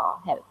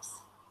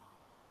helps.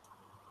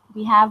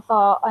 We have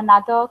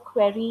another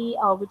query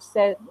which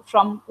says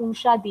from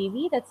Usha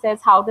Devi that says,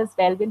 how does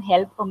Belvin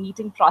help a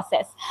meeting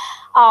process?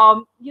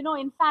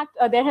 In fact,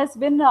 there has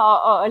been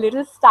a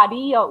little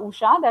study,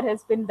 Usha, that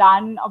has been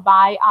done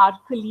by our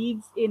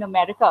colleagues in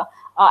America,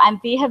 and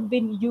they have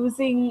been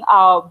using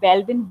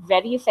Belvin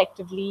very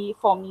effectively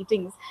for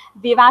meetings.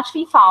 They've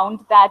actually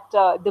found that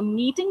the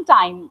meeting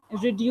time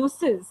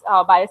reduces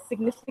by a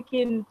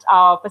significant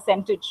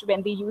percentage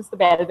when they use the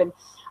Belvin.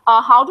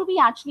 How do we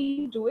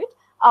actually do it?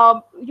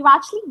 You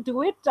actually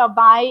do it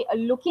by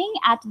looking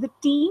at the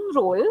team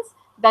roles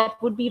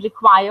that would be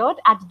required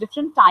at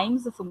different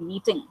times of a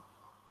meeting.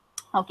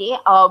 Okay,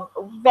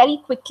 very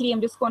quickly,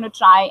 I'm going to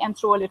try and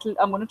throw a little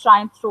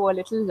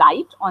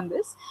light on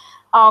this.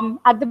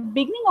 At the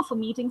beginning of a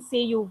meeting, say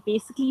you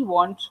basically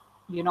want,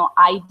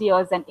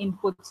 ideas and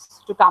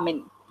inputs to come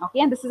in. Okay,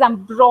 and this is,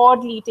 I'm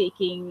broadly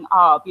taking,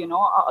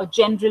 a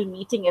general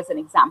meeting as an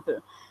example.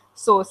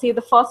 So say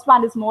the first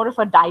one is more of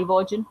a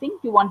divergent thing.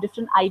 You want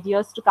different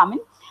ideas to come in.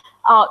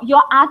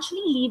 You're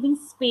actually leaving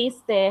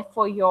space there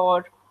for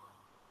your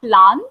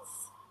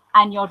plants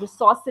and your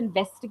resource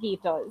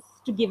investigators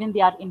to give in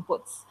their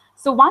inputs.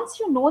 So once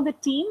you know the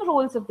team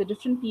roles of the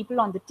different people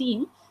on the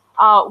team,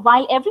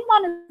 while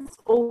everyone is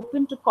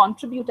open to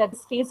contribute at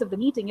this phase of the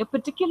meeting, you're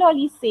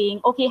particularly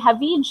saying, okay, have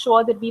we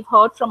ensured that we've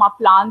heard from our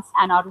plants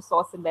and our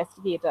resource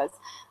investigators?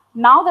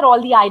 Now that all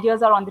the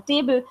ideas are on the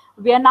table,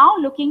 we are now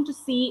looking to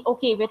see,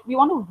 okay, we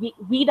want to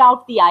weed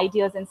out the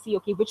ideas and see,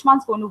 okay, which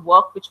one's going to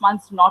work, which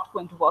one's not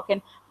going to work.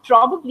 And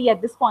probably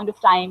at this point of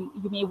time,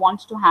 you may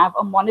want to have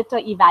a monitor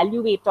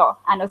evaluator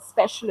and a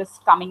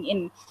specialist coming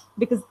in,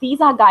 because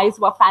these are guys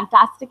who are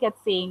fantastic at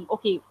saying,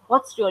 okay,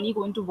 what's really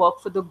going to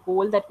work for the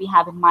goal that we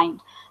have in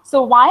mind.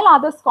 So while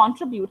others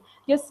contribute,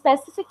 you're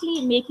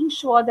specifically making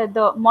sure that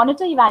the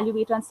monitor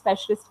evaluator and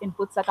specialist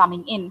inputs are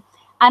coming in.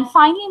 And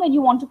finally, when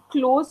you want to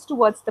close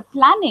towards the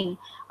planning,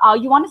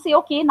 you want to say,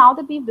 okay, now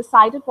that we've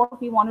decided what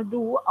we want to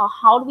do,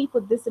 how do we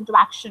put this into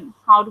action?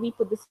 How do we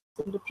put this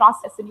into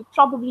process? And you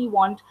probably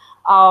want,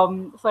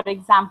 for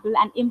example,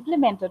 an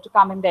implementer to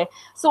come in there.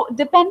 So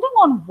depending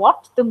on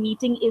what the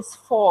meeting is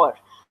for,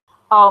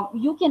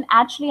 you can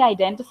actually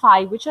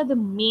identify which are the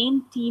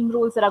main team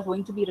roles that are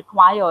going to be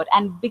required.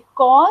 And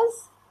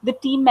because the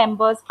team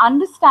members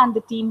understand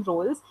the team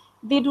roles,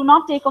 they do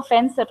not take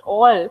offense at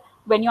all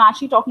when you're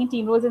actually talking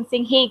team roles and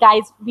saying, hey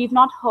guys, we've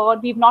not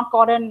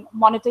gotten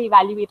monitor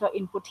evaluator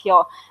input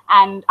here.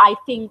 And I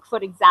think, for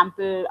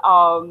example,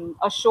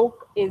 Ashok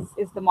is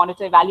the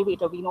monitor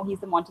evaluator. We know he's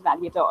the monitor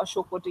evaluator.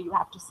 Ashok, what do you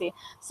have to say?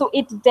 So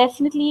it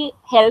definitely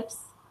helps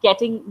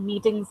getting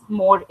meetings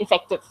more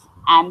effective,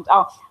 and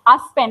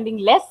us spending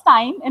less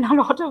time in a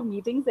lot of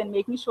meetings and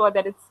making sure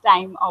that it's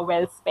time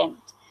well spent.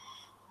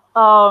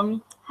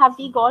 Have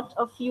we got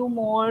a few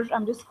more?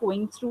 I'm just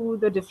going through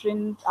the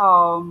different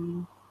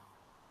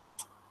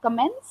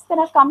comments that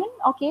have come in.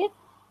 Okay.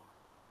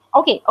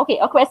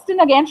 A question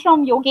again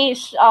from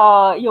Yogesh.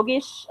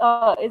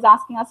 Yogesh is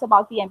asking us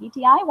about the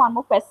MBTI. One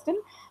more question.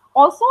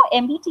 Also,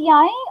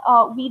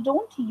 MBTI, we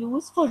don't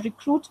use for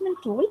recruitment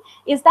tool.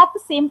 Is that the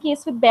same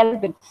case with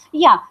Belbin?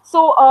 Yeah.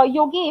 So,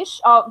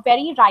 Yogesh,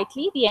 very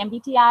rightly, the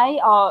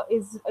MBTI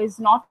is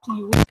not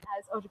used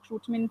as a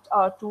recruitment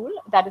tool.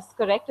 That is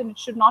correct, and it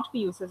should not be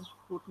used as a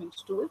recruitment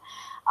tool.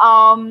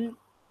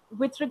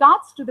 With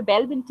regards to the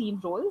Belbin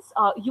team roles,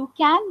 you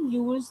can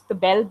use the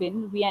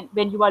Belbin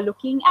when you are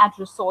looking at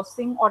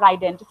resourcing or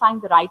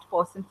identifying the right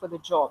person for the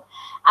job.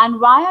 And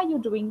why are you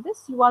doing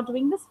this? You are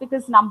doing this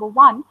because, number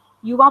one,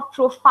 you are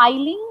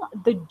profiling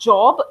the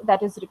job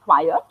that is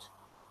required.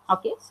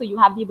 Okay, so you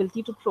have the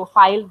ability to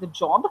profile the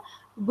job,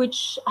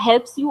 which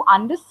helps you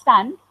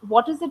understand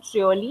what is it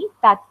really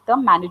that the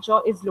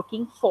manager is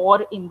looking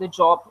for in the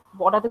job.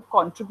 What are the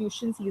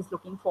contributions he is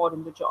looking for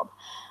in the job?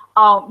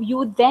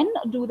 You then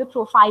do the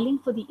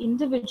profiling for the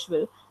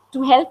individual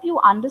to help you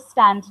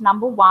understand,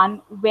 number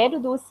one, where do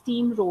those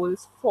team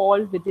roles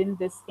fall within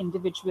this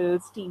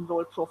individual's team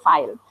role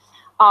profile.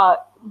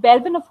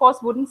 Belbin, of course,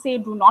 wouldn't say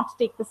do not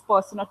take this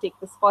person or take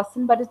this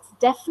person, but it's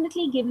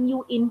definitely giving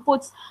you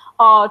inputs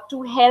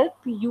to help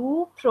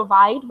you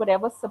provide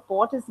whatever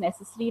support is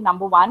necessary.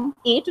 Number one,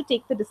 to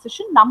take the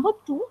decision. Number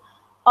two,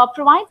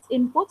 provides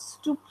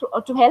inputs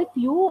to help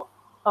you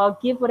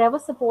give whatever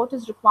support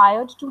is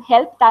required to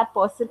help that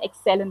person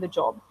excel in the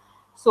job.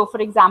 So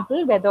for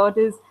example, whether it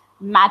is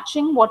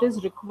matching what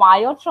is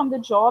required from the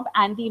job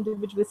and the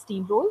individual's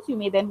team roles, you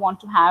may then want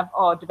to have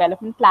a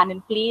development plan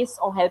in place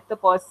or help the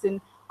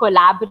person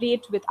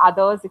collaborate with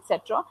others,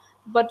 etc.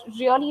 But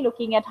really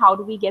looking at how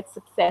do we get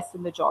success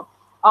in the job.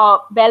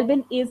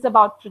 Belbin is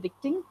about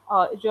predicting,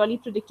 really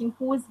predicting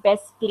who is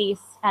best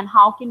placed and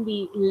how can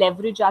we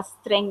leverage our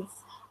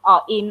strengths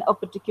in a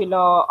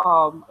particular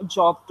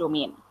job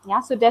domain.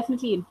 Yeah, so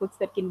definitely inputs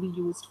that can be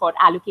used for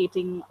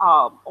allocating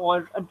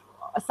or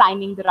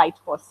assigning the right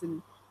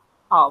person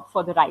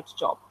for the right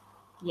job.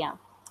 Yeah.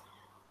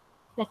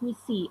 Let me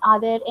see.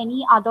 Are there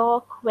any other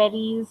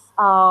queries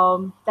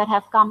that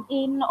have come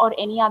in or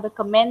any other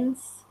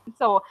comments?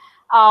 So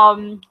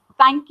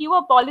thank you.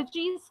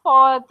 Apologies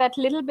for that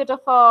little bit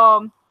of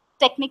a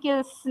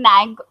technical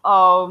snag.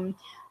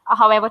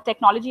 However,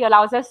 technology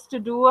allows us to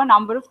do a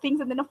number of things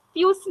and then a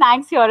few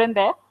snags here and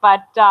there.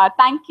 But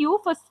thank you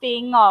for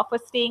staying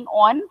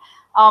on.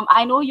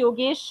 I know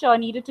Yogesh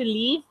needed to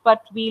leave,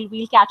 but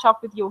we'll catch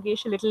up with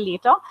Yogesh a little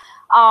later.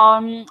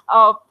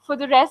 For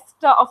the rest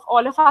of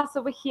all of us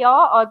over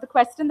here, the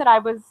question that I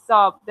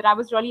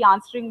was really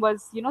answering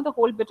was, the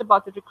whole bit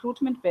about the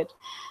recruitment bit,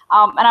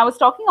 and I was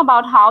talking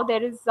about how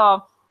there is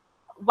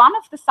one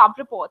of the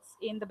sub-reports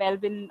in the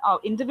Belbin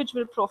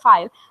individual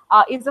profile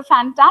is a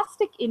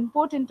fantastic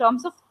input in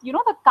terms of, the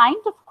kind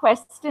of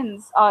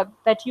questions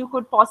that you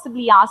could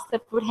possibly ask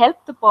that would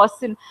help the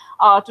person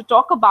to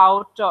talk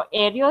about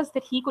areas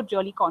that he could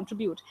really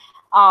contribute.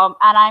 And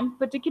I'm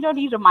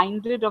particularly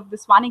reminded of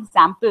this one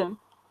example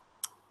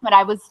when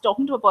I was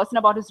talking to a person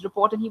about his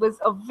report, and he was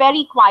a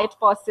very quiet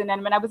person.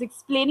 And when I was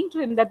explaining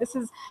to him that this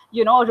is,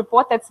 a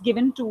report that's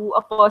given to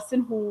a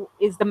person who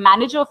is the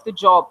manager of the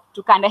job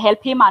to kind of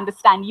help him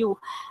understand you.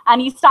 And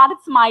he started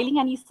smiling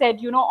and he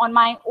said, on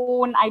my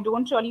own, I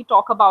don't really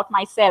talk about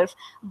myself.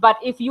 But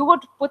if you were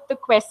to put the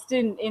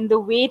question in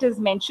the way it is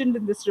mentioned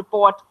in this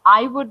report,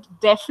 I would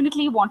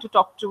definitely want to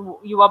talk to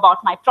you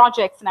about my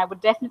projects. And I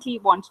would definitely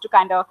want to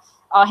kind of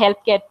help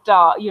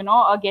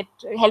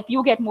help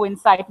you get more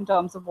insight in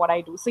terms of what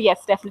I do. So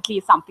yes, definitely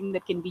is something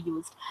that can be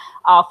used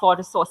for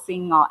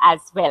resourcing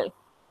as well.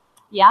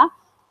 Yeah.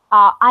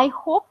 I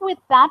hope with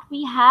that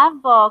we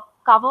have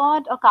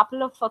covered a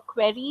couple of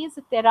queries.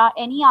 If there are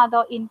any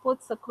other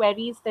inputs or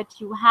queries that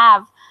you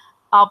have,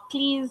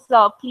 please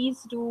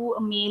do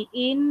mail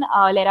in.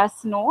 Let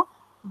us know.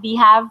 We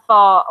have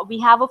a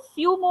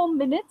few more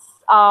minutes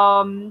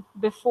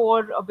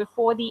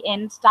before the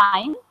end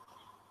time.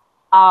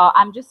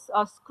 I'm just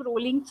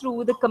scrolling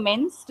through the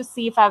comments to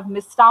see if I've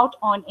missed out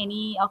on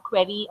any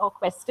query or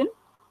question.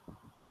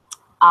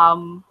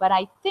 But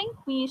I think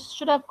we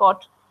should have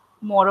got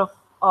more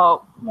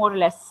or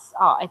less,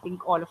 I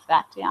think, all of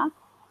that. Yeah.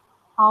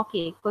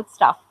 Okay, good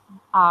stuff.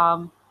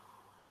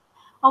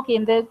 Okay,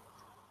 in the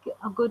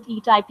good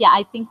E-type, yeah,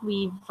 I think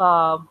we've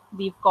got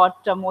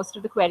most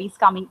of the queries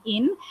coming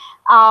in.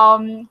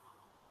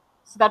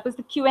 So that was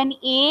the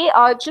Q&A.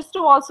 Just to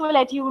also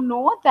let you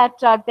know that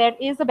there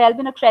is a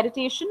Belbin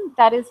accreditation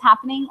that is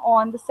happening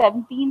on the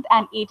 17th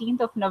and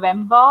 18th of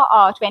November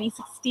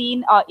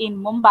 2016 in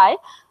Mumbai.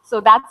 So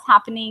that's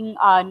happening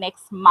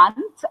next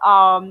month.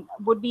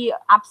 Would be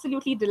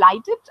absolutely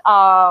delighted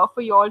for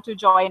you all to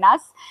join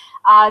us.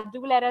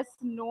 Do let us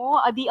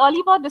know. The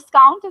early bird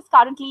discount is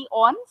currently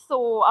on,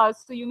 so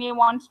so you may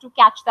want to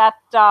catch that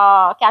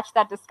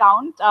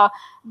discount.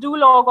 Do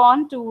log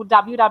on to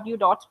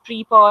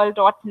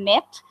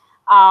www.prepearl.net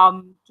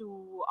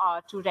to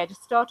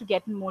register to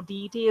get more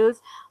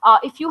details.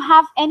 If you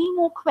have any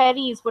more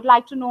queries, would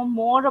like to know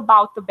more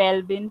about the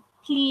Belbin,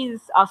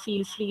 please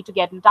feel free to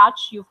get in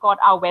touch. You've got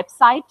our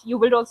website. You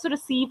will also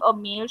receive a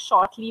mail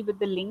shortly with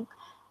the link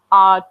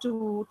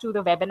to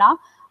the webinar.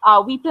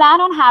 We plan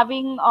on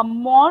having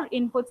more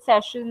input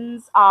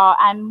sessions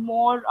and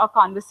more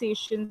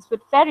conversations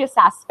with various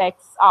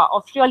aspects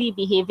of really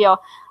behavior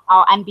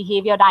and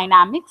behavior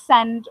dynamics,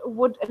 and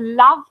would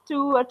love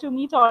to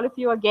meet all of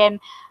you again.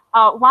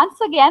 Once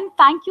again,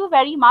 thank you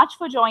very much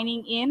for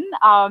joining in.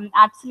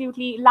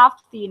 Absolutely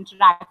loved the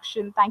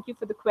interaction. Thank you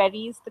for the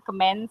queries, the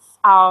comments,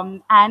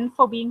 and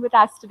for being with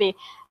us today.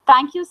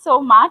 Thank you so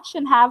much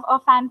and have a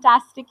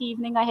fantastic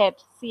evening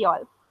ahead. See you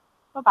all.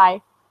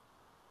 Bye-bye.